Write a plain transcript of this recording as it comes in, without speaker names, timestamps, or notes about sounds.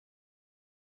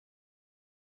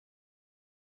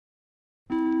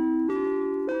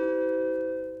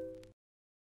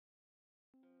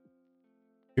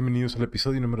Bienvenidos al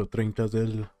episodio número 30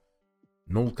 del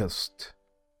Nullcast.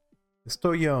 He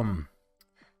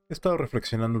estado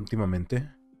reflexionando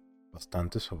últimamente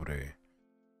bastante sobre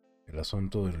el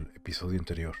asunto del episodio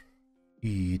anterior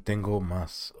y tengo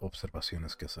más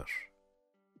observaciones que hacer.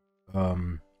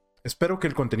 Espero que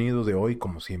el contenido de hoy,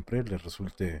 como siempre, les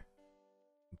resulte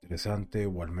interesante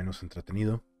o al menos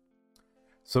entretenido,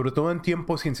 sobre todo en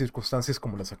tiempos y en circunstancias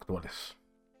como las actuales.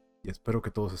 Y espero que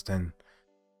todos estén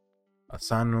a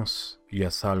sanos y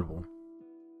a salvo.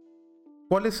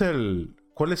 ¿Cuál es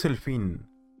el fin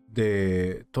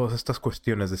de todas estas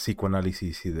cuestiones de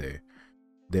psicoanálisis y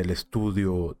del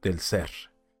estudio del ser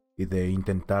y de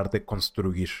intentar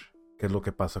deconstruir qué es lo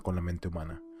que pasa con la mente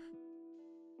humana?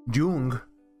 Jung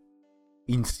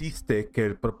insiste que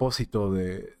el propósito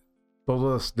de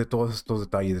todos estos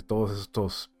detalles, de todos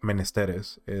estos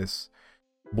menesteres, es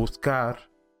buscar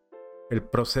el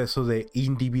proceso de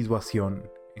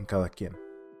individuación en cada quien.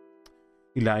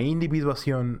 Y la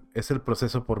individuación es el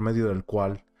proceso por medio del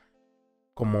cual,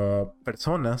 como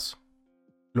personas,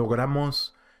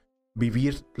 logramos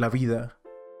vivir la vida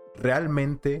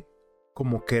realmente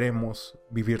como queremos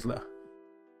vivirla.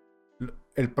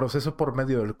 El proceso por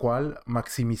medio del cual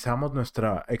maximizamos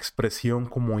nuestra expresión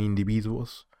como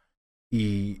individuos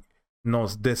y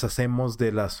nos deshacemos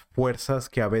de las fuerzas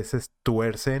que a veces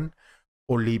tuercen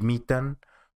o limitan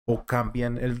o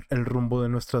cambian el rumbo de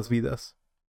nuestras vidas.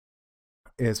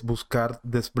 Es buscar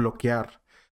desbloquear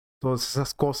todas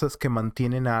esas cosas que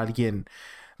mantienen a alguien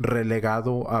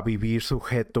relegado a vivir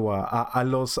sujeto a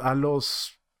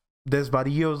los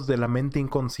desvaríos de la mente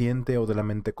inconsciente o de la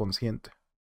mente consciente.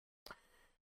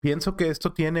 Pienso que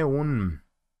esto tiene un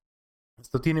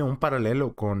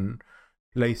paralelo con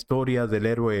la historia del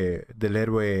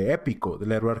héroe épico,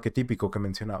 del héroe arquetípico que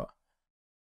mencionaba.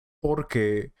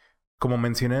 Porque, como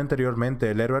mencioné anteriormente,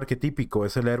 el héroe arquetípico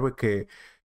es el héroe que,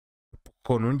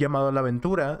 con un llamado a la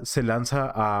aventura, se lanza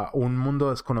a un mundo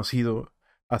desconocido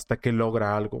hasta que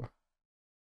logra algo.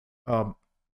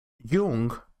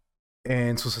 Jung,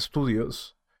 en sus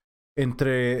estudios,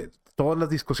 entre todas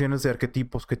las discusiones de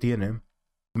arquetipos que tiene,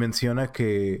 menciona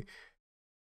que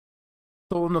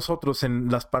todos nosotros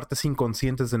en las partes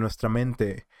inconscientes de nuestra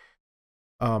mente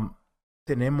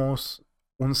tenemos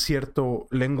un cierto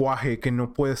lenguaje que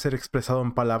no puede ser expresado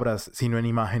en palabras sino en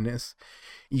imágenes,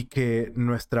 y que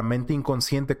nuestra mente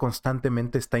inconsciente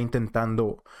constantemente está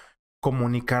intentando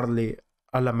comunicarle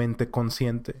a la mente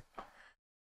consciente.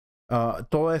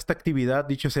 Toda esta actividad,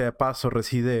 dicho sea de paso,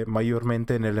 reside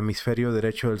mayormente en el hemisferio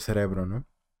derecho del cerebro, ¿no?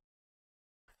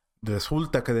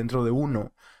 Resulta que dentro de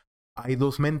uno hay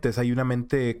dos mentes, hay una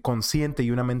mente consciente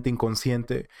y una mente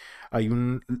inconsciente. Hay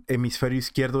un hemisferio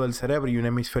izquierdo del cerebro y un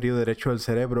hemisferio derecho del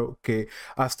cerebro que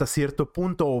hasta cierto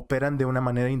punto operan de una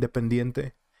manera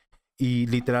independiente y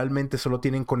literalmente solo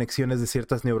tienen conexiones de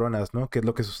ciertas neuronas, ¿no? Que es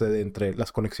lo que sucede entre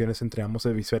las conexiones entre ambos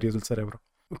hemisferios del cerebro.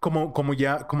 Como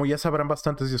ya sabrán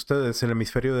bastantes de ustedes, el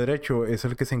hemisferio derecho es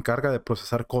el que se encarga de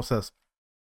procesar cosas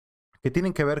que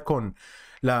tienen que ver con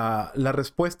la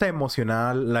respuesta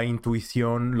emocional, la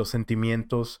intuición, los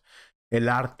sentimientos, el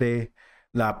arte,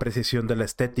 la apreciación de la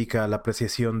estética, la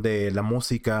apreciación de la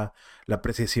música, la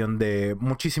apreciación de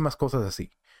muchísimas cosas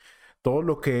así. Todo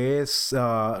lo que es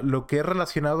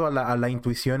relacionado a la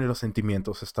intuición y los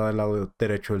sentimientos está del lado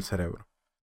derecho del cerebro.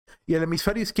 Y el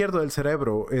hemisferio izquierdo del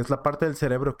cerebro es la parte del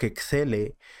cerebro que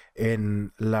excele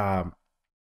en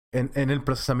el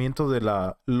procesamiento de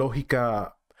la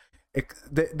lógica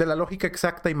de la lógica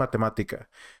exacta y matemática.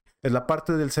 Es la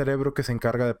parte del cerebro que se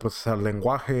encarga de procesar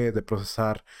lenguaje, de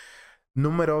procesar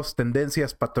números,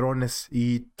 tendencias, patrones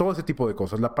y todo ese tipo de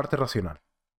cosas, la parte racional.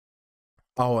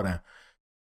 Ahora,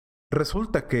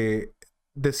 resulta que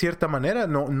de cierta manera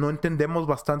no entendemos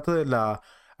bastante de la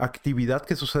actividad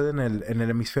que sucede en el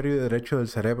hemisferio derecho del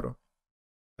cerebro.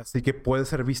 Así que puede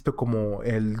ser visto como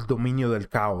el dominio del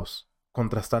caos,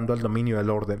 contrastando al dominio del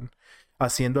orden,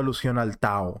 haciendo alusión al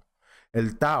Tao.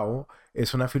 El Tao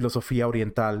es una filosofía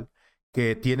oriental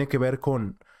que tiene que ver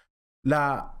con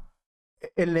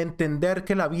el entender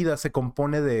que la vida se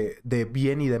compone de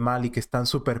bien y de mal y que están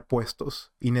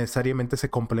superpuestos y necesariamente se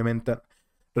complementan,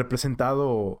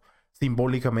 representado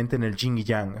simbólicamente en el Yin y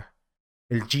Yang.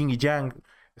 El Yin y Yang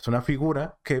es una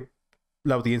figura que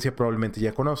la audiencia probablemente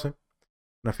ya conoce.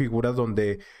 Una figura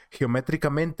donde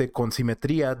geométricamente, con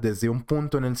simetría desde un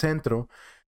punto en el centro,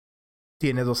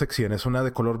 tiene dos secciones, una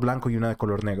de color blanco y una de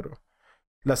color negro.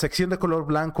 La sección de color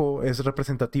blanco es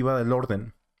representativa del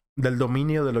orden, del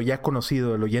dominio de lo ya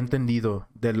conocido, de lo ya entendido,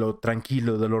 de lo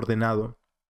tranquilo, de lo ordenado.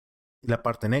 Y la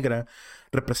parte negra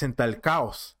representa el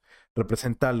caos,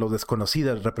 representa lo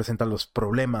desconocido, representa los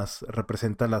problemas,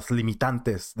 representa las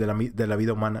limitantes de la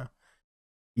vida humana.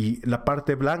 Y la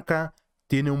parte blanca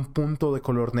tiene un punto de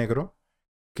color negro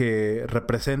que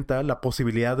representa la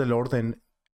posibilidad del orden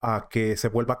a que se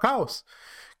vuelva caos,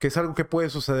 que es algo que puede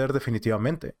suceder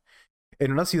definitivamente.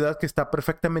 En una ciudad que está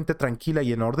perfectamente tranquila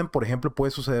y en orden, por ejemplo,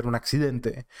 puede suceder un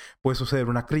accidente, puede suceder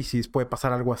una crisis, puede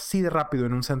pasar algo así de rápido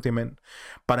en un santiamén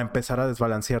para empezar a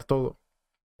desbalancear todo.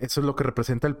 Eso es lo que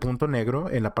representa el punto negro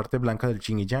en la parte blanca del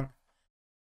yin y yang.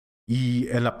 Y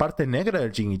en la parte negra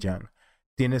del yin y yang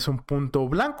tienes un punto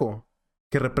blanco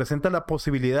que representa la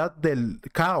posibilidad del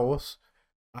caos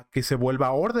a que se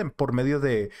vuelva orden por medio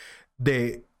de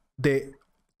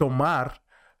tomar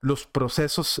los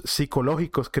procesos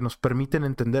psicológicos que nos permiten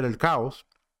entender el caos,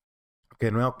 que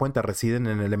de nueva cuenta residen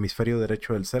en el hemisferio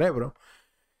derecho del cerebro,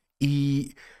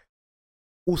 y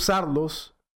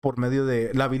usarlos por medio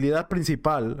de... La habilidad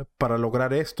principal para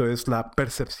lograr esto es la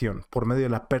percepción, por medio de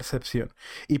la percepción.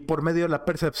 Y por medio de la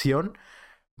percepción,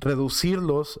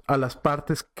 reducirlos a las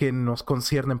partes que nos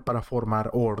conciernen para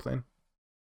formar orden.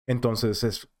 Entonces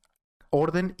es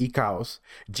orden y caos,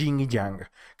 yin y yang,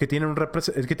 que tiene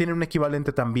un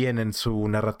equivalente también en su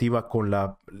narrativa con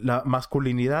la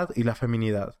masculinidad y la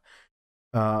feminidad.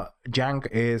 Yang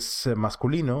es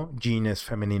masculino, yin es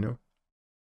femenino,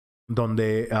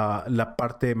 donde la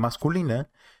parte masculina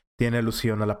tiene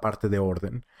alusión a la parte de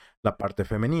orden, la parte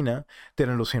femenina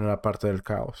tiene alusión a la parte del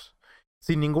caos,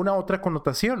 sin ninguna otra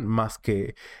connotación más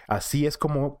que así es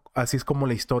como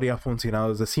la historia ha funcionado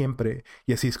desde siempre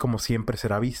y así es como siempre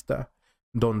será vista,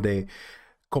 donde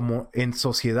como en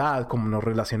sociedad, como nos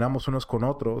relacionamos unos con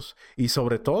otros y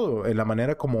sobre todo en la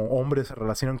manera como hombres se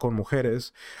relacionan con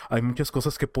mujeres, hay muchas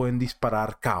cosas que pueden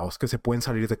disparar caos, que se pueden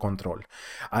salir de control.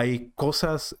 Hay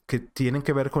cosas que tienen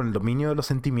que ver con el dominio de los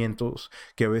sentimientos,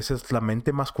 que a veces la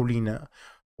mente masculina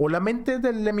o la mente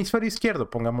del hemisferio izquierdo,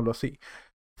 pongámoslo así,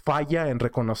 falla en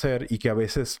reconocer y que a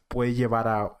veces puede llevar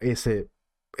a ese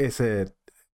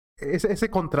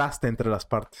contraste entre las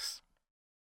partes.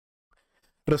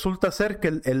 Resulta ser que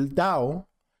el Dao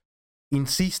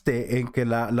insiste en que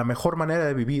la mejor manera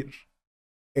de vivir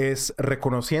es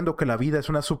reconociendo que la vida es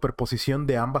una superposición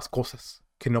de ambas cosas,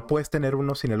 que no puedes tener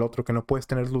uno sin el otro, que no puedes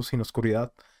tener luz sin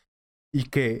oscuridad, y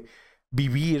que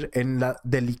vivir en la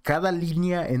delicada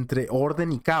línea entre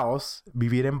orden y caos,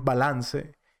 vivir en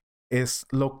balance, es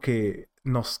lo que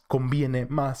nos conviene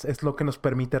más, es lo que nos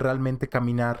permite realmente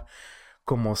caminar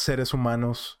como seres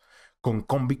humanos con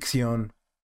convicción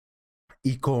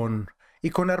y con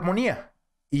armonía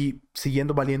y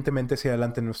siguiendo valientemente hacia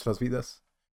adelante en nuestras vidas.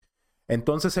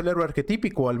 Entonces el héroe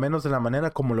arquetípico, al menos de la manera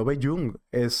como lo ve Jung,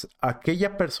 es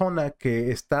aquella persona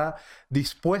que está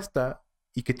dispuesta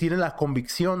y que tiene la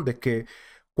convicción de que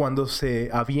cuando se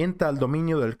avienta al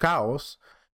dominio del caos,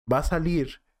 va a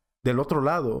salir del otro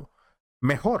lado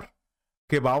mejor,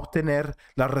 que va a obtener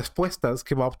las respuestas,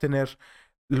 que va a obtener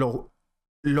lo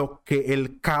que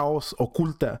el caos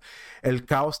oculta. El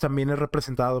caos también es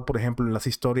representado, por ejemplo, en las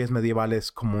historias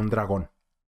medievales como un dragón.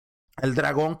 El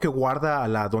dragón que guarda a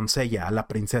la doncella, a la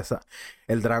princesa.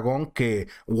 El dragón que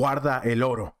guarda el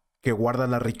oro, que guarda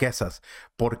las riquezas.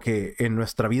 Porque en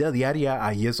nuestra vida diaria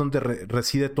ahí es donde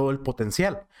reside todo el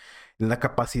potencial. La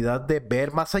capacidad de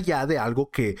ver más allá de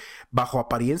algo que bajo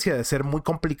apariencia de ser muy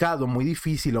complicado, muy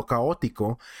difícil o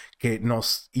caótico, que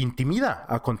nos intimida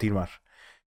a continuar.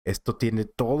 Esto tiene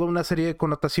toda una serie de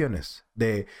connotaciones.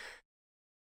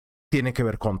 Tiene que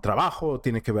ver con trabajo,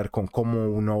 tiene que ver con cómo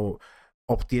uno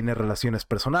obtiene relaciones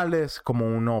personales, cómo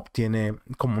uno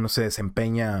se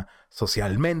desempeña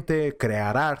socialmente,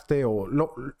 crear arte, o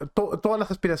todas las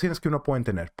aspiraciones que uno puede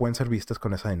tener pueden ser vistas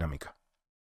con esa dinámica.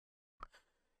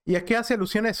 ¿Y a qué hace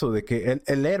alusión eso? De que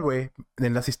el héroe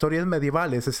en las historias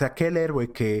medievales es aquel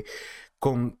héroe que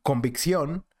con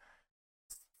convicción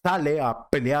sale a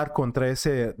pelear contra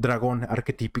ese dragón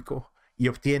arquetípico y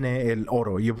obtiene el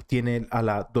oro, y obtiene a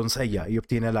la doncella, y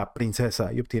obtiene a la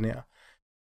princesa, y obtiene a...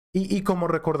 Y como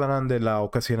recordarán de la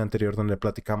ocasión anterior donde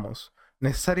platicamos,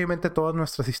 necesariamente todas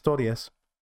nuestras historias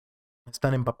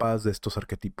están empapadas de estos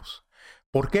arquetipos.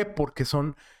 ¿Por qué? Porque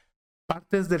son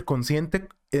partes del consciente,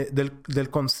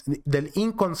 del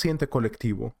inconsciente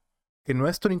colectivo, que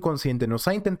nuestro inconsciente nos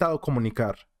ha intentado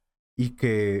comunicar y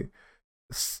que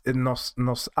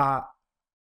nos ha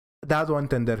dado a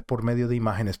entender por medio de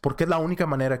imágenes, porque es la única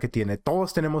manera que tiene.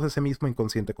 Todos tenemos ese mismo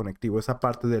inconsciente conectivo, esa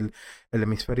parte del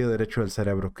hemisferio derecho del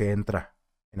cerebro que entra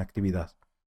en actividad.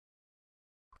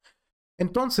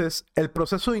 Entonces, el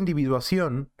proceso de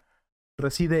individuación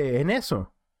reside en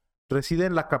eso, reside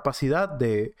en la capacidad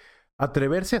de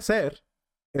atreverse a ser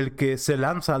el que se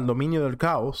lanza al dominio del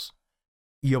caos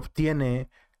y obtiene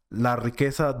la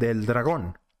riqueza del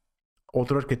dragón.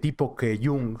 Otro arquetipo que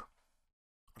Jung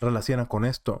relaciona con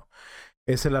esto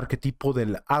es el arquetipo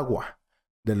del agua,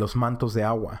 de los mantos de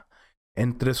agua.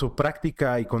 Entre su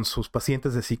práctica y con sus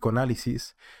pacientes de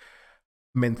psicoanálisis,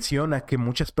 menciona que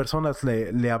muchas personas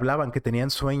le hablaban que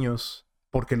tenían sueños,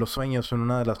 porque los sueños son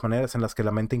una de las maneras en las que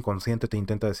la mente inconsciente te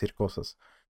intenta decir cosas.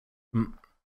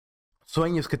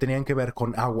 Sueños que tenían que ver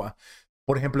con agua.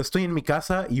 Por ejemplo, estoy en mi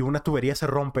casa y una tubería se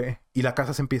rompe y la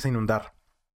casa se empieza a inundar.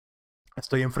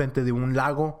 Estoy enfrente de un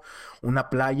lago, una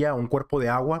playa, un cuerpo de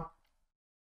agua,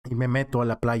 y me meto a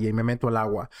la playa y me meto al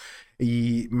agua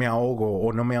y me ahogo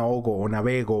o no me ahogo o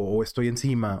navego o estoy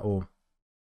encima o...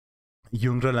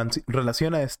 Jung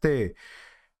relaciona este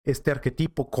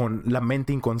arquetipo con la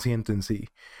mente inconsciente en sí.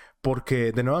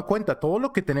 Porque, de nueva cuenta, todo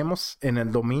lo que tenemos en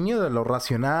el dominio de lo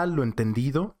racional, lo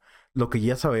entendido, lo que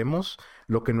ya sabemos,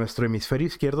 lo que nuestro hemisferio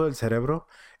izquierdo del cerebro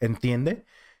entiende,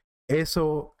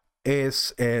 eso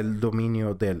es el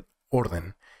dominio del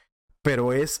orden.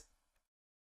 Pero es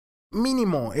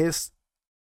mínimo, es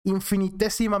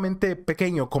infinitésimamente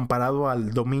pequeño comparado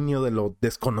al dominio de lo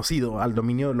desconocido, al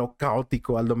dominio de lo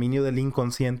caótico, al dominio del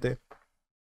inconsciente.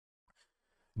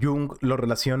 Jung lo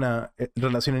relaciona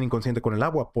el inconsciente con el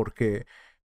agua porque,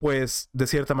 pues, de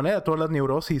cierta manera, todas las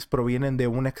neurosis provienen de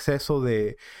un exceso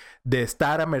de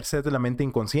estar a merced de la mente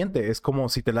inconsciente. Es como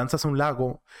si te lanzas a un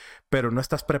lago, pero no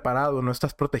estás preparado, no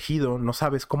estás protegido, no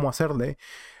sabes cómo hacerle,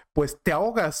 pues te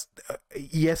ahogas.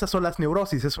 Y esas son las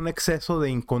neurosis. Es un exceso de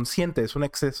inconsciente, es un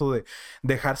exceso de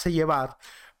dejarse llevar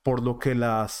por lo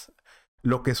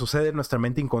que sucede en nuestra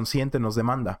mente inconsciente nos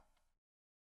demanda.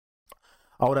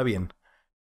 Ahora bien,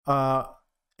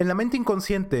 en la mente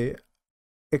inconsciente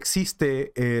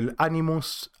existe el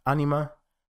Animus, Anima,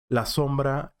 la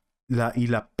sombra y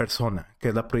la persona, que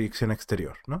es la proyección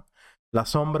exterior, ¿no? La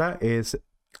sombra es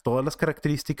todas las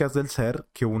características del ser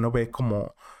que uno ve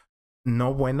como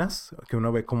no buenas, que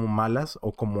uno ve como malas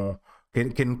o como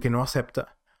que no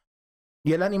acepta.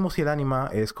 Y el Animus y el Anima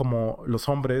es como los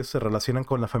hombres se relacionan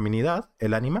con la feminidad,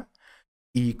 el Anima,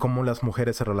 y cómo las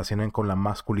mujeres se relacionan con la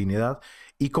masculinidad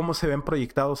y cómo se ven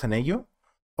proyectados en ello,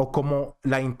 o como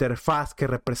la interfaz que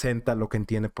representa lo que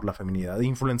entiende por la feminidad,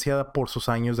 influenciada por sus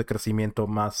años de crecimiento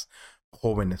más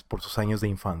jóvenes, por sus años de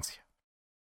infancia.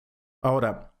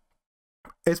 Ahora,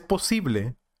 es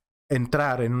posible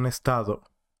entrar en un estado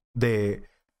de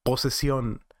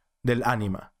posesión del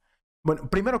ánima. Bueno,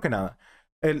 primero que nada,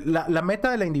 la meta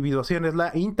de la individuación es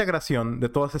la integración de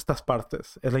todas estas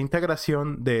partes. Es la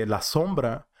integración de la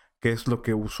sombra, que es lo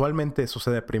que usualmente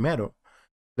sucede primero.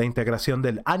 La integración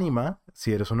del ánima,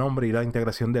 si eres un hombre, y la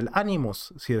integración del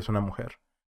animus, si eres una mujer.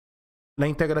 La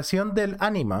integración del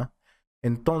ánima,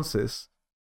 entonces,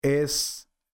 es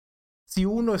si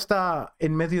uno está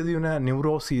en medio de una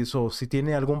neurosis o si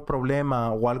tiene algún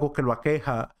problema o algo que lo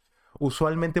aqueja,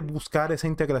 usualmente buscar esa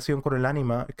integración con el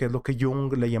ánima, que es lo que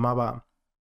Jung le llamaba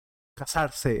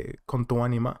casarse con tu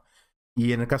ánima,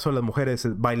 y en el caso de las mujeres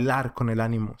es bailar con el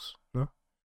animus, ¿no?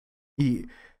 Y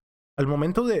al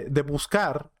momento de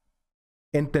buscar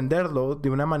entenderlo de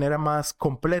una manera más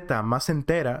completa, más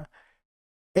entera,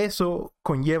 eso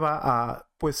conlleva a,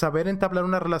 pues, saber entablar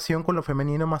una relación con lo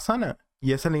femenino más sana.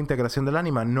 Y esa es la integración del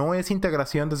ánima. No es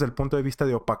integración desde el punto de vista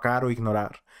de opacar o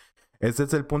ignorar. Es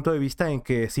desde el punto de vista en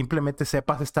que simplemente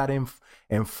sepas estar en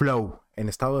flow, en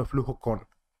estado de flujo con.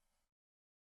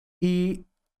 ¿Y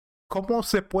cómo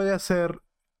se puede hacer,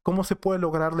 cómo se puede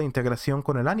lograr la integración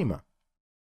con el ánima?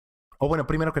 O bueno,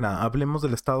 primero que nada, hablemos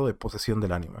del estado de posesión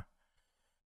del ánima.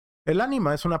 El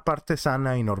ánima es una parte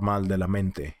sana y normal de la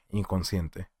mente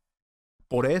inconsciente.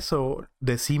 Por eso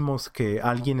decimos que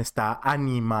alguien está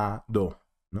animado,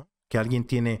 ¿no? Que alguien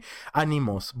tiene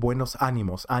ánimos, buenos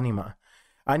ánimos, anima.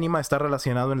 Anima está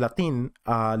relacionado en latín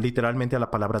literalmente a la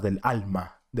palabra del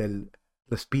alma, del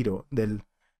respiro, del...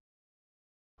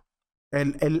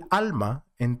 El alma,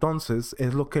 entonces,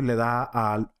 es lo que le da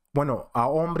a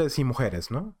hombres y mujeres,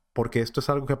 ¿no? Porque esto es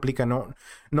algo que aplica no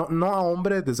a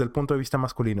hombres desde el punto de vista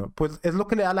masculino. Pues es lo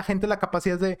que le da a la gente la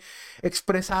capacidad de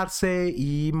expresarse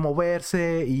y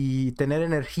moverse y tener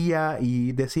energía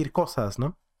y decir cosas,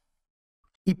 ¿no?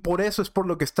 Y por eso es por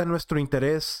lo que está en nuestro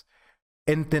interés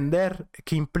entender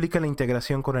qué implica la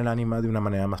integración con el ánima de una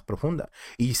manera más profunda.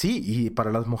 Y sí, y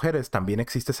para las mujeres también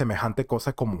existe semejante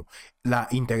cosa como la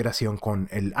integración con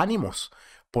el ánimos,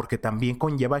 porque también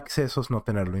conlleva excesos no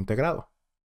tenerlo integrado.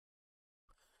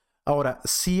 Ahora,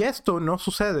 si esto no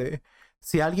sucede,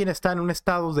 si alguien está en un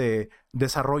estado de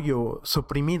desarrollo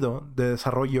suprimido, de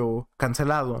desarrollo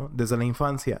cancelado desde la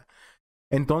infancia,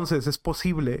 entonces es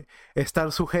posible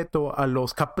estar sujeto a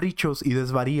los caprichos y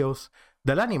desvaríos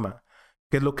del ánima,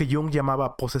 que es lo que Jung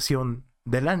llamaba posesión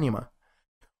del ánima.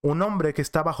 Un hombre que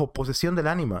está bajo posesión del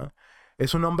ánima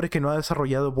es un hombre que no ha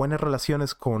desarrollado buenas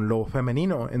relaciones con lo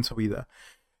femenino en su vida.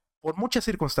 Por muchas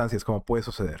circunstancias, como puede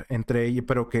suceder, entre ellas,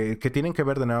 pero que tienen que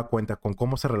ver de nueva cuenta con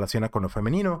cómo se relaciona con lo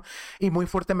femenino y muy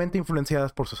fuertemente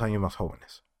influenciadas por sus años más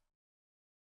jóvenes.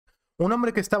 Un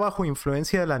hombre que está bajo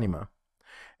influencia del ánima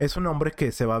es un hombre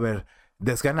que se va a ver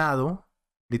desganado,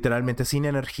 literalmente sin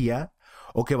energía,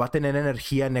 o que va a tener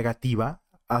energía negativa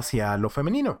hacia lo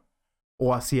femenino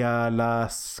o hacia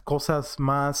las cosas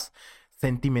más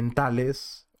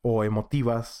sentimentales o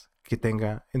emotivas que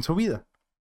tenga en su vida.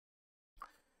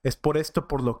 Es por esto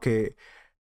por lo que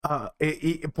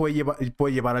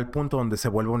puede llevar al punto donde se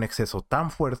vuelve un exceso tan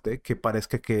fuerte que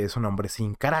parezca que es un hombre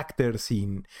sin carácter,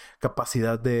 sin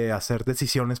capacidad de hacer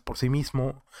decisiones por sí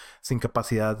mismo, sin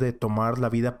capacidad de tomar la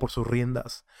vida por sus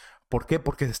riendas. ¿Por qué?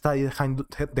 Porque se está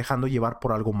dejando llevar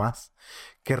por algo más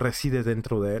que reside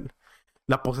dentro de él.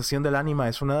 La posesión del ánima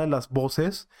es una de las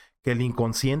voces que el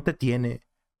inconsciente tiene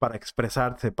para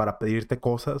expresarse, para pedirte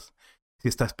cosas. Si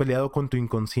estás peleado con tu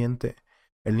inconsciente,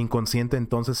 el inconsciente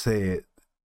entonces se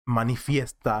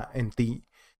manifiesta en ti,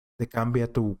 te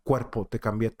cambia tu cuerpo, te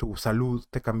cambia tu salud,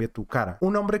 te cambia tu cara.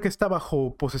 Un hombre que está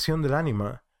bajo posesión del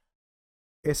ánima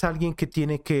es alguien que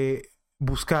tiene que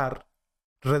buscar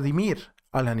redimir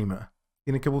al ánima,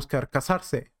 tiene que buscar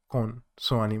casarse con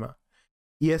su ánima.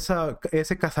 Y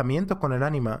ese casamiento con el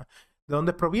ánima, ¿de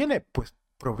dónde proviene? Pues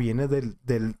proviene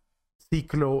del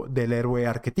ciclo del héroe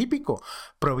arquetípico,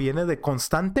 proviene de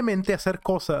constantemente hacer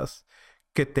cosas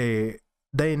que te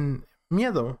den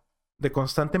miedo, de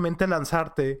constantemente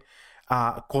lanzarte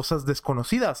a cosas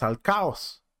desconocidas, al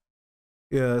caos.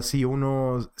 Si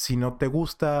no te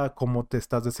gusta cómo te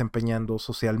estás desempeñando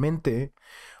socialmente,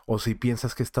 o si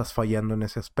piensas que estás fallando en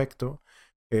ese aspecto,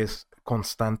 es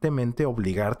constantemente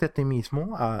obligarte a ti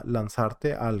mismo a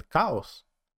lanzarte al caos.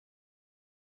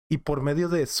 Y por medio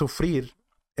de sufrir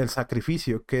el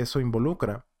sacrificio que eso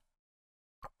involucra,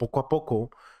 poco a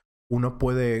poco uno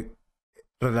puede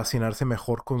relacionarse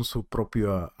mejor con su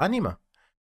propia ánima,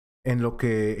 en lo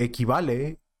que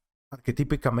equivale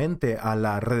arquetípicamente a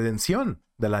la redención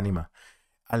del ánima,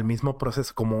 al mismo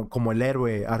proceso como el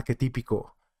héroe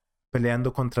arquetípico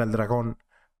peleando contra el dragón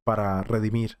para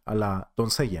redimir a la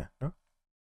doncella, ¿no?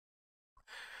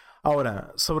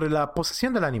 Ahora, sobre la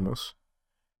posesión del Animus,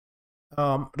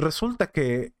 resulta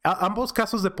que ambos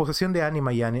casos de posesión de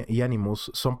ánima y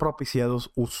Animus son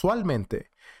propiciados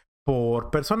usualmente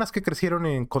por personas que crecieron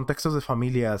en contextos de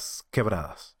familias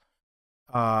quebradas.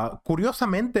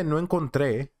 Curiosamente, no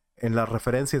encontré en las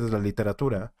referencias de la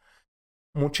literatura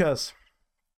mucha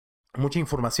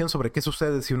información sobre qué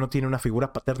sucede si uno tiene una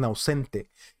figura paterna ausente,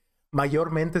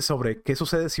 mayormente sobre qué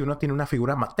sucede si uno tiene una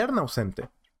figura materna ausente.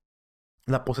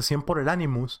 La posesión por el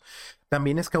Animus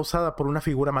también es causada por una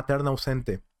figura materna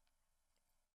ausente,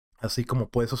 así como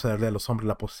puede sucederle a los hombres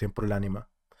la posesión por el ánima.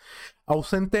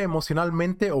 Ausente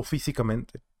emocionalmente o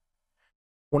físicamente.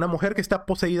 Una mujer que está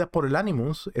poseída por el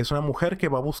Animus es una mujer que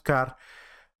va a buscar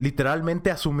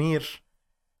literalmente asumir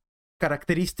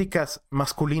características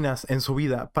masculinas en su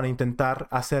vida para intentar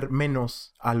hacer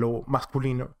menos a lo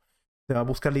masculino. Se va a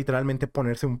buscar literalmente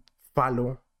ponerse un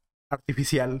falo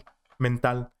artificial,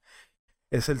 mental.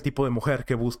 Es el tipo de mujer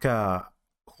que busca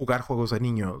jugar juegos de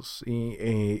niños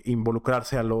e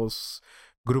involucrarse a los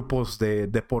grupos de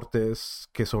deportes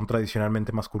que son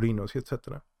tradicionalmente masculinos y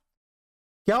etc.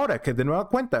 Y ahora, que de nueva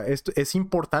cuenta, es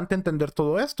importante entender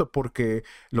todo esto porque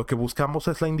lo que buscamos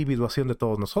es la individuación de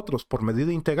todos nosotros. Por medio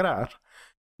de integrar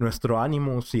nuestro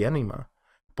Animus y Anima,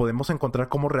 podemos encontrar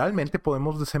cómo realmente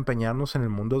podemos desempeñarnos en el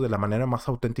mundo de la manera más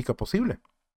auténtica posible.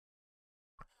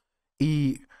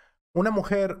 Y una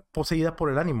mujer poseída por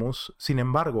el Animus, sin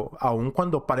embargo, aun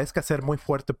cuando parezca ser muy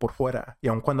fuerte por fuera y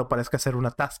aun cuando parezca ser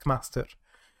una taskmaster,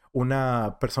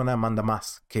 una persona manda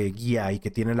más, que guía y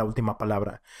que tiene la última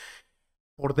palabra,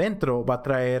 por dentro va a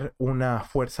traer una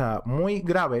fuerza muy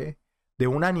grave de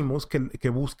un Animus que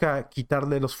busca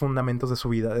quitarle los fundamentos de su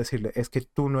vida, decirle, es que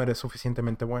tú no eres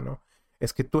suficientemente bueno,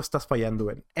 es que tú estás fallando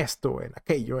en esto, en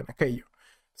aquello,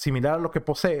 similar a lo que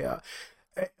posea.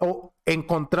 O en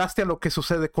contraste a lo que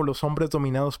sucede con los hombres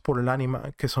dominados por el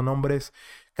ánima, que son hombres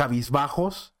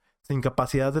cabizbajos, sin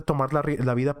capacidad de tomar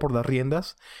la vida por las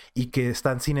riendas y que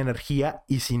están sin energía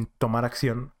y sin tomar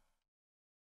acción.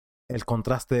 El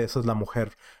contraste de eso es la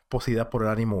mujer poseída por el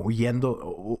ánimo,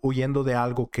 huyendo de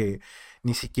algo que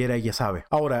ni siquiera ella sabe.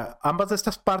 Ahora, ambas de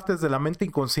estas partes de la mente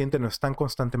inconsciente nos están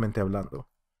constantemente hablando.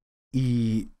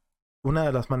 Y una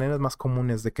de las maneras más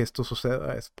comunes de que esto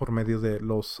suceda es por medio de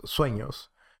los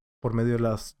sueños, por medio de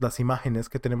las imágenes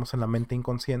que tenemos en la mente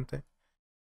inconsciente.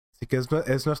 Así que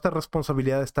es nuestra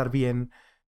responsabilidad estar bien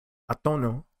a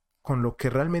tono con lo que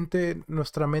realmente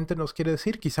nuestra mente nos quiere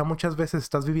decir. Quizá muchas veces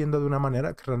estás viviendo de una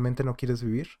manera que realmente no quieres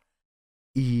vivir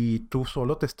y tú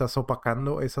solo te estás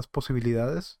opacando esas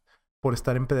posibilidades por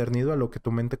estar empedernido a lo que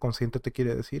tu mente consciente te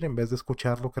quiere decir en vez de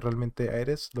escuchar lo que realmente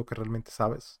eres, lo que realmente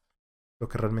sabes, lo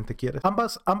que realmente quieres.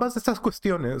 Ambas de estas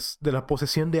cuestiones de la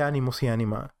posesión de ánimos y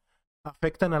ánima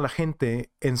afectan a la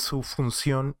gente en su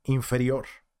función inferior.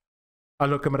 A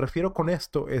lo que me refiero con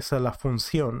esto es a la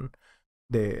función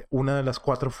de una de las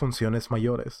 4 funciones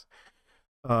mayores.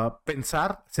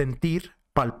 Pensar, sentir,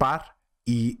 palpar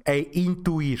e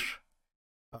intuir.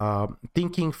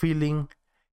 Thinking, feeling,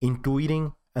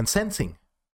 intuiting and sensing,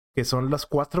 que son las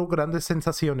 4 grandes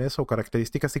sensaciones o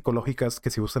características psicológicas que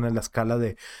se usan en la escala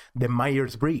de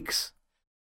Myers-Briggs.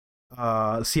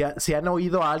 Si han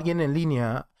oído a alguien en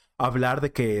línea hablar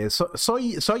de que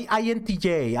soy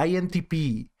INTJ,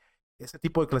 INTP, ese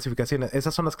tipo de clasificaciones,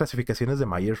 esas son las clasificaciones de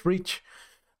Myers-Briggs,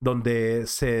 donde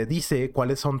se dice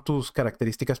cuáles son tus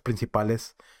características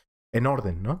principales en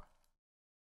orden, ¿no?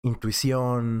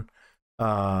 Intuición,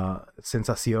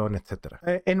 sensación, etc.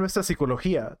 En nuestra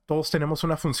psicología, todos tenemos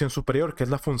una función superior, que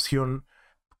es la función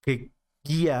que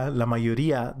guía la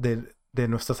mayoría de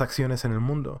nuestras acciones en el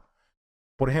mundo.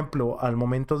 Por ejemplo, al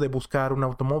momento de buscar un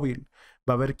automóvil,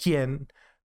 va a haber quien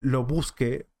lo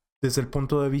busque desde el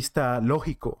punto de vista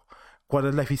lógico. ¿Cuál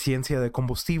es la eficiencia de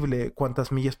combustible?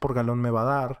 ¿Cuántas millas por galón me va a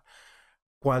dar?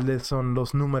 ¿Cuáles son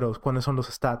los números? ¿Cuáles son los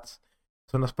stats?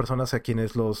 Son las personas a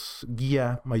quienes los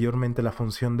guía mayormente la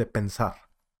función de pensar.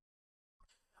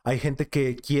 Hay gente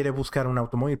que quiere buscar un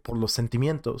automóvil por los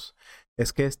sentimientos.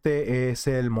 Es que este es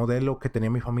el modelo que tenía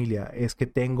mi familia. Es que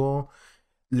tengo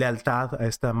lealtad a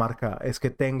esta marca. Es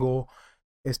que tengo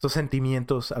estos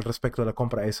sentimientos al respecto de la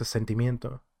compra. Ese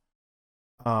sentimiento.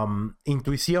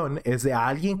 Intuición es de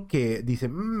alguien que dice,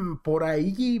 por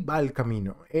ahí va el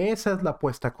camino. Esa es la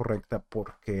apuesta correcta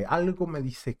porque algo me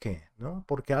dice que, ¿no?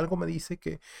 Porque algo me dice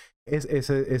que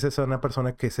esa es una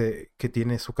persona que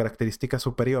tiene su característica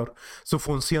superior, su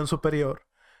función superior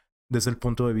desde el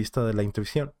punto de vista de la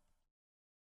intuición.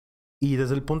 Y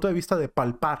desde el punto de vista de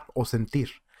palpar o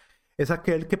sentir. Es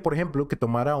aquel que, por ejemplo, que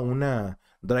tomara una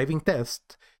driving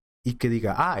test y que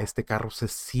diga, este carro se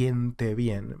siente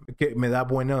bien, que me da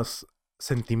buenos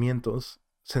sentimientos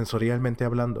sensorialmente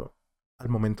hablando al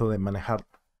momento de manejarlo.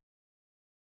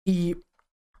 Y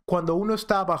cuando uno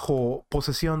está bajo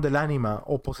posesión del ánima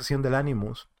o posesión del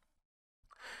Animus,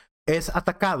 es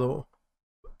atacado,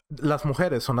 las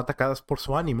mujeres son atacadas por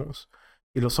su Animus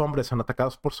y los hombres son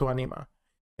atacados por su ánima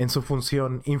en su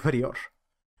función inferior.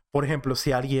 Por ejemplo,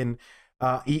 si alguien,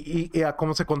 y a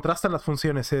cómo se contrastan las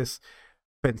funciones es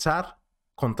pensar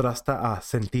contrasta a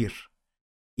sentir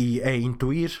e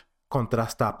intuir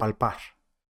contrasta a palpar.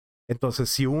 Entonces,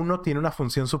 si uno tiene una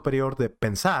función superior de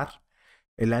pensar,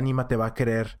 el ánima te va a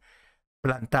querer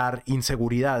plantar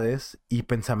inseguridades y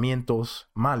pensamientos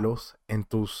malos en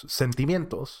tus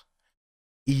sentimientos.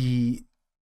 Y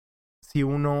si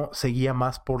uno se guía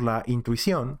más por la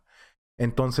intuición,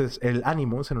 entonces el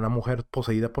Animus, en una mujer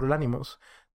poseída por el Animus,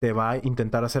 te va a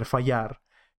intentar hacer fallar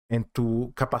en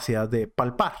tu capacidad de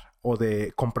palpar o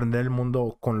de comprender el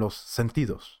mundo con los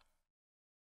sentidos.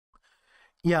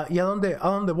 ¿Y a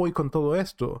dónde voy con todo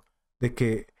esto? De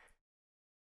que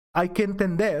hay que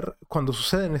entender cuando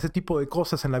suceden ese tipo de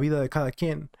cosas en la vida de cada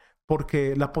quien,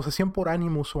 porque la posesión por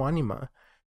Animus o ánima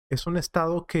es un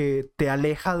estado que te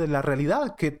aleja de la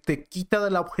realidad, que te quita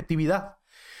de la objetividad.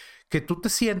 Que tú te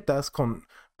sientas con,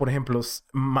 por ejemplo,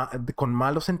 con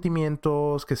malos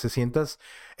sentimientos, que se sientas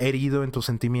herido en tus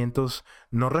sentimientos,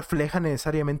 no refleja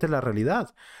necesariamente la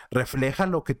realidad. Refleja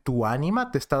lo que tu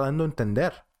ánima te está dando a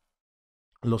entender.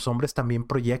 Los hombres también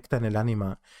proyectan el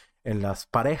ánima en las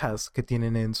parejas que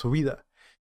tienen en su vida,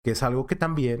 que es algo que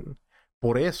también,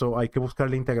 por eso hay que buscar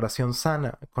la integración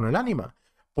sana con el ánima.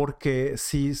 Porque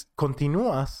si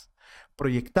continúas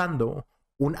proyectando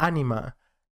un ánima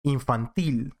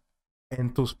infantil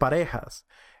en tus parejas,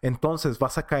 entonces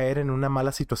vas a caer en una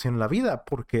mala situación en la vida,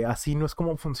 porque así no es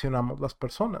como funcionamos las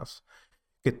personas.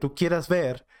 Que tú quieras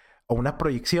ver una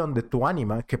proyección de tu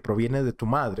ánima que proviene de tu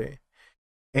madre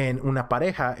en una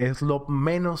pareja es lo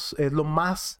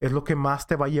que más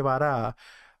te va a llevar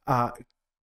a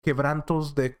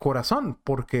quebrantos de corazón,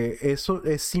 porque eso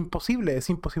es imposible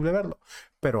verlo.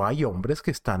 Pero hay hombres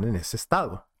que están en ese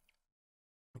estado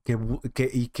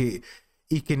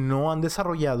y que no han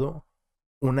desarrollado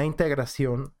una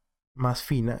integración más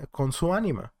fina con su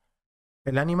ánima.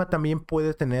 El ánima también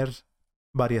puede tener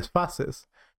varias fases.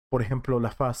 Por ejemplo,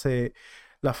 la fase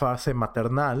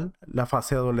maternal, la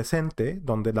fase adolescente,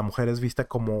 donde la mujer es vista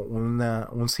como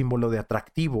un símbolo de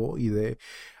atractivo y de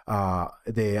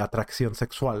atracción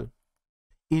sexual.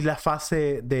 y la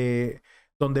fase de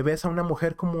donde ves a una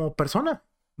mujer como persona,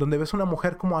 donde ves a una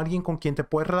mujer como alguien con quien te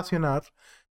puedes relacionar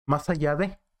más allá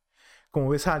de, como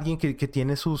ves a alguien que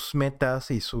tiene sus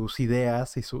metas y sus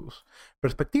ideas y sus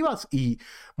perspectivas. Y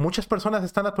muchas personas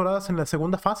están atoradas en la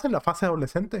segunda fase, en la fase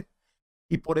adolescente.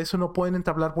 Y por eso no pueden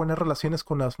entablar buenas relaciones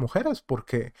con las mujeres,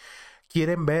 porque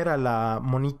quieren ver a la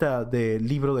monita del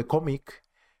libro de cómic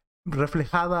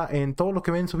reflejada en todo lo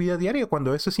que ven en su vida diaria,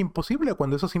 cuando eso es imposible,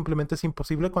 cuando eso simplemente es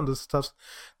imposible cuando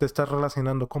te estás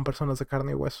relacionando con personas de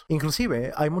carne y hueso.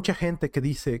 Inclusive hay mucha gente que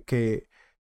dice que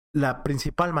la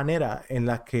principal manera en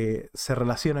la que se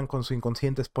relacionan con su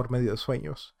inconsciente es por medio de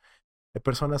sueños. Hay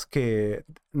personas que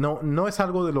no es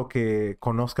algo de lo que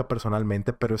conozca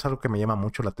personalmente, pero es algo que me llama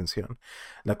mucho la atención.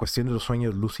 La cuestión de los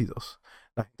sueños lúcidos.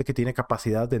 La gente que tiene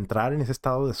capacidad de entrar en ese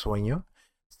estado de sueño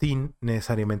sin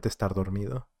necesariamente estar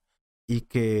dormido. Y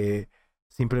que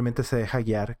simplemente se deja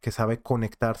guiar, que sabe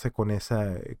conectarse con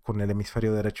con el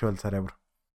hemisferio derecho del cerebro.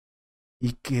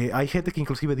 Y que hay gente que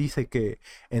inclusive dice que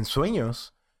en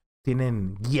sueños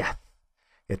tienen guías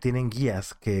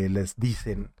que les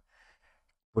dicen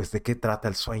pues de qué trata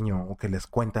el sueño, o que les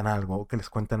cuentan algo, o que les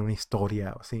cuentan una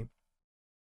historia, o así.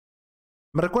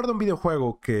 Me recuerda un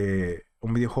videojuego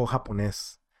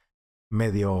japonés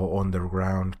medio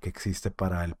underground que existe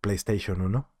para el PlayStation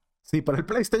 1. Sí, para el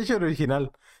PlayStation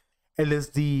original.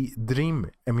 LSD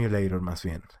Dream Emulator, más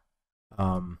bien.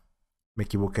 Um, Me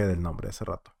equivoqué del nombre hace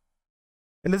rato.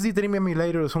 LSD Dream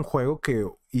Emulator es un juego que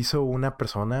hizo una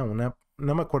persona,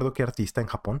 no me acuerdo qué artista en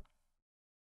Japón.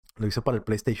 Lo hizo para el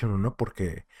PlayStation 1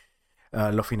 porque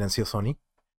lo financió Sony.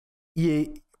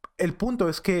 Y el punto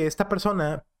es que esta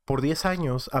persona por 10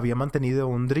 años había mantenido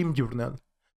un Dream Journal.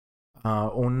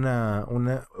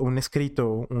 Un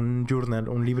escrito, un journal,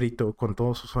 un librito con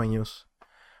todos sus sueños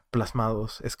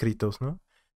plasmados, escritos, ¿no?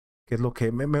 Que es lo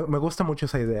que me gusta mucho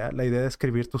esa idea, la idea de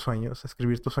escribir tus sueños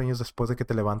después de que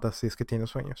te levantas si es que tienes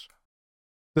sueños.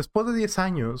 Después de 10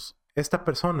 años, esta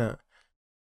persona,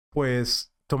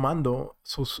 pues tomando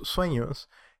sus sueños,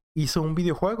 hizo un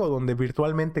videojuego donde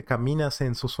virtualmente caminas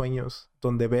en sus sueños,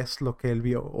 donde ves lo que él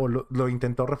vio, o lo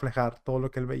intentó reflejar, todo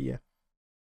lo que él veía.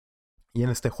 Y en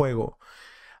este juego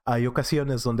hay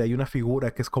ocasiones donde hay una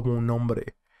figura que es como un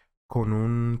hombre con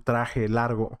un traje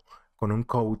largo, con un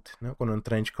coat, ¿no? Con un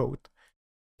trench coat,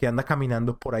 que anda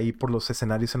caminando por ahí, por los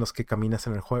escenarios en los que caminas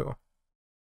en el juego.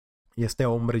 Y este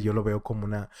hombre yo lo veo como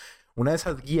una de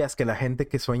esas guías que la gente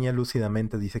que sueña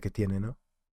lúcidamente dice que tiene, ¿no?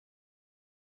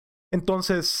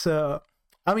 Entonces,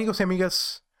 amigos y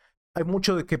amigas, hay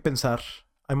mucho de qué pensar,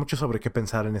 hay mucho sobre qué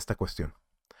pensar en esta cuestión.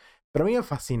 Pero a mí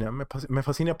me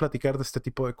fascina platicar de este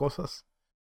tipo de cosas,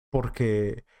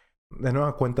 porque de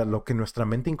nueva cuenta lo que nuestra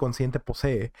mente inconsciente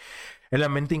posee, en la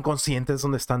mente inconsciente es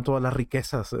donde están todas las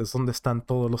riquezas, es donde están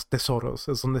todos los tesoros,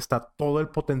 es donde está todo el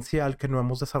potencial que no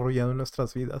hemos desarrollado en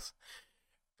nuestras vidas.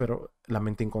 Pero la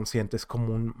mente inconsciente es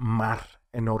como un mar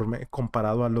enorme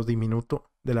comparado a lo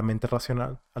diminuto de la mente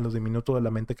racional, a lo diminuto de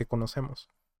la mente que conocemos.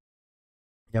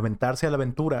 Y aventarse a la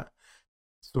aventura,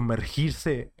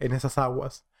 sumergirse en esas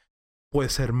aguas, puede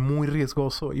ser muy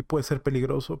riesgoso y puede ser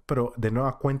peligroso, pero de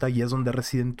nueva cuenta ahí es donde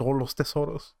residen todos los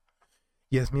tesoros.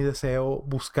 Y es mi deseo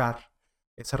buscar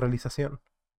esa realización.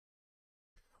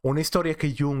 Una historia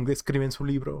que Jung escribe en su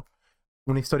libro,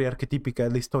 una historia arquetípica,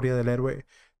 es la historia del héroe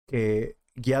que,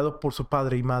 guiado por su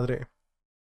padre y madre,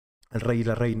 el rey y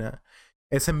la reina,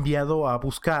 es enviado a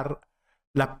buscar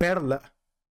la perla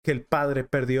que el padre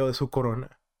perdió de su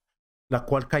corona, la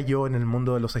cual cayó en el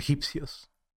mundo de los egipcios.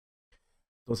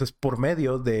 Entonces, por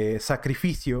medio de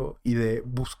sacrificio y de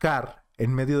buscar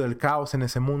en medio del caos en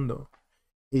ese mundo,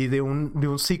 y de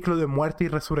un ciclo de muerte y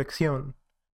resurrección,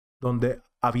 donde,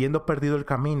 habiendo perdido el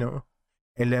camino,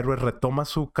 el héroe retoma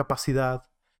su capacidad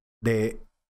de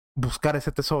buscar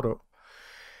ese tesoro.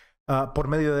 Por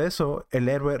medio de eso, el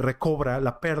héroe recobra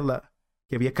la perla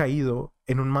que había caído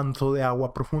en un manto de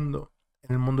agua profundo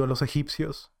en el mundo de los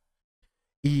egipcios.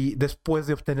 Y después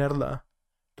de obtenerla,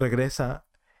 regresa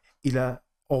y la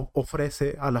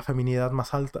ofrece a la feminidad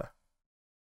más alta.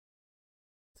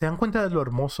 ¿Se dan cuenta de lo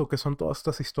hermoso que son todas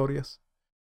estas historias?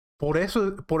 Por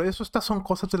eso estas son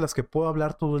cosas de las que puedo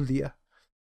hablar todo el día,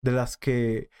 de las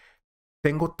que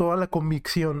tengo toda la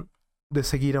convicción de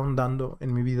seguir ahondando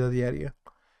en mi vida diaria,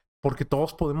 porque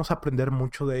todos podemos aprender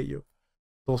mucho de ello.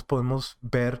 Todos podemos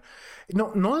ver,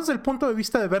 no desde el punto de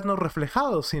vista de vernos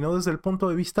reflejados, sino desde el punto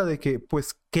de vista de que,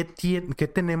 pues, ¿qué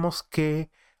tenemos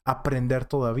que aprender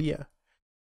todavía?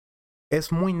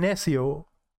 Es muy necio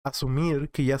asumir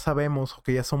que ya sabemos o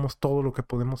que ya somos todo lo que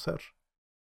podemos ser.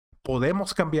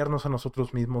 Podemos cambiarnos a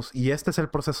nosotros mismos y este es el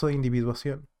proceso de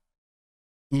individuación.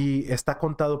 Y está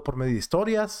contado por medio de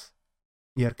historias,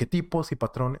 y arquetipos y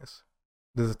patrones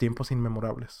desde tiempos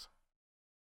inmemorables.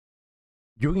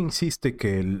 Jung insiste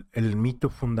que el mito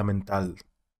fundamental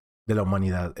de la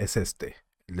humanidad es el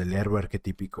del héroe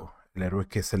arquetípico, el héroe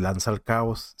que se lanza al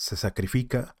caos, se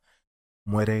sacrifica,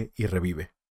 muere y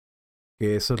revive.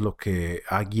 Que eso es lo que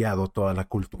ha guiado toda la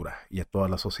cultura y a toda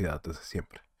la sociedad desde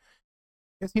siempre.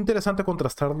 Es interesante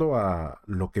contrastarlo a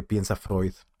lo que piensa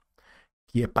Freud,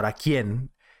 y para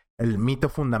quien el mito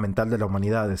fundamental de la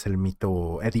humanidad es el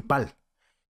mito edipal,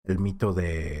 el mito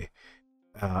de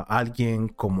alguien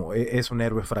como es un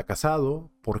héroe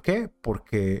fracasado. ¿Por qué?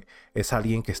 Porque es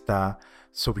alguien que está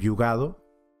subyugado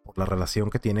por la relación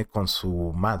que tiene con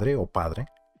su madre o padre.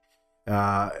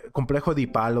 Complejo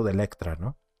edipal o de Electra,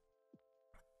 ¿no?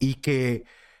 Y que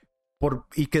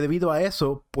debido a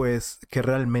eso, pues que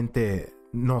realmente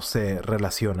no se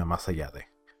relaciona más allá de.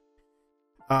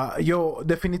 Yo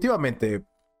definitivamente,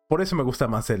 por eso me gusta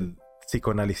más el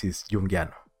psicoanálisis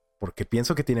jungiano, porque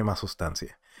pienso que tiene más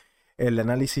sustancia. El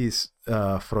análisis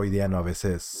freudiano a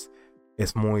veces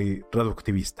es muy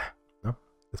reductivista, ¿no?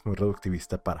 Es muy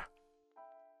reductivista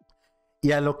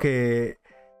Y a lo que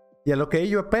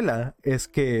ello apela es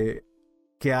que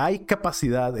hay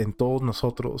capacidad en todos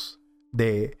nosotros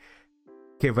de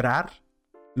quebrar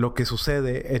lo que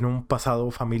sucede en un pasado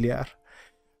familiar.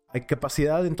 Hay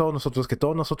capacidad en todos nosotros, que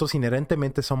todos nosotros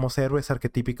inherentemente somos héroes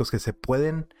arquetípicos que se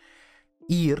pueden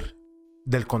ir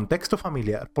del contexto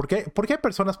familiar. Porque hay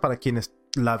personas para quienes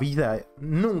la vida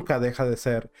nunca deja de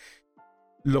ser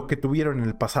lo que tuvieron en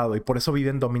el pasado y por eso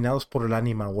viven dominados por el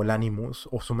Anima o el Animus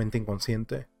o su mente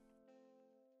inconsciente.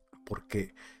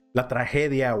 Porque la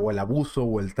tragedia o el abuso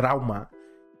o el trauma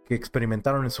que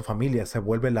experimentaron en su familia se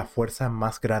vuelve la fuerza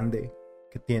más grande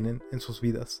que tienen en sus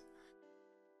vidas.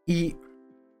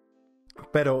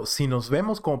 Pero si nos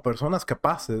vemos como personas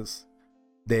capaces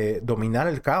de dominar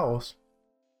el caos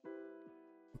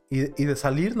y de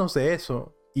salirnos de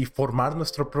eso y formar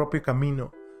nuestro propio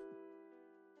camino,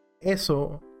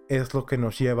 eso es lo que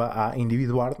nos lleva a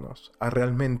individuarnos, a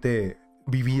realmente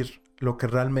vivir lo que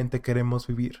realmente queremos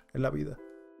vivir en la vida.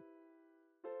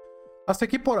 Hasta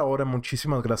aquí por ahora.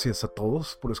 Muchísimas gracias a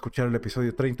todos por escuchar el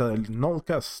episodio 30 del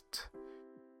Nullcast.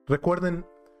 Recuerden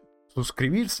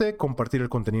suscribirse, compartir el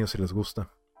contenido si les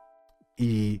gusta.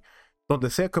 Y donde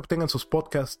sea que obtengan sus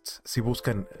podcasts, si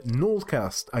buscan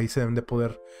Nullcast, ahí se deben de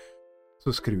poder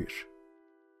suscribir.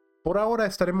 Por ahora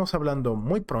estaremos hablando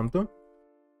muy pronto.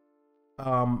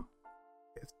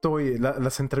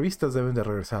 Las entrevistas deben de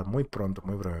regresar muy pronto,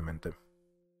 muy brevemente.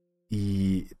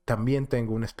 Y también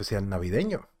tengo un especial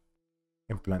navideño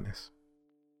en planes.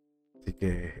 Así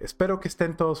que espero que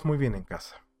estén todos muy bien en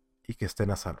casa y que estén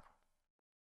a salvo.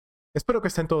 Espero que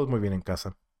estén todos muy bien en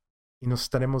casa y nos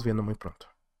estaremos viendo muy pronto.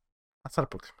 Hasta la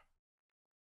próxima.